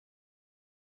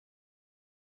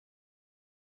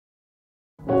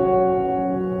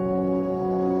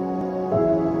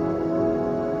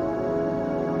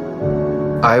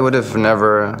I would have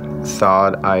never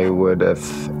thought I would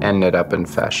have ended up in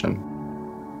fashion.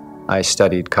 I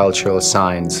studied cultural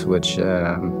science, which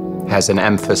has an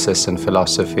emphasis in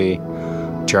philosophy,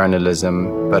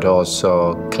 journalism, but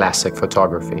also classic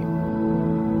photography.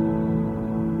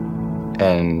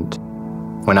 And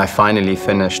when I finally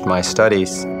finished my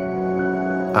studies,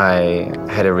 I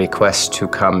had a request to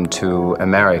come to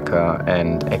America,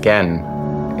 and again,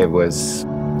 it was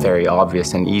very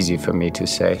obvious and easy for me to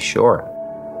say, sure.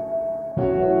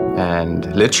 And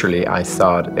literally, I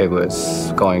thought it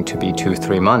was going to be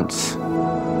 2-3 months.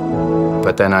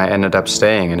 But then I ended up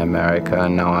staying in America,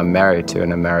 and now I'm married to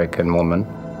an American woman.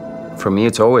 For me,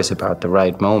 it's always about the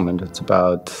right moment. It's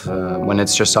about when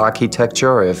it's just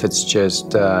architecture, or if it's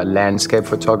just landscape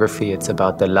photography, it's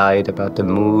about the light, about the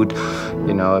mood,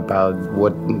 you know, about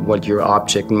what your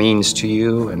object means to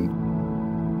you.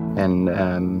 And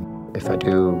if I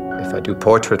do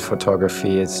portrait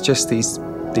photography, it's just these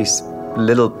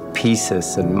little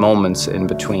pieces and moments in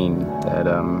between that,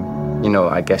 you know,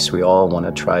 I guess we all want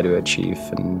to try to achieve.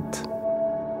 And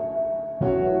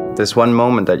there's one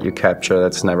moment that you capture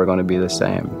that's never going to be the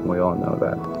same. We all know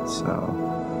that. So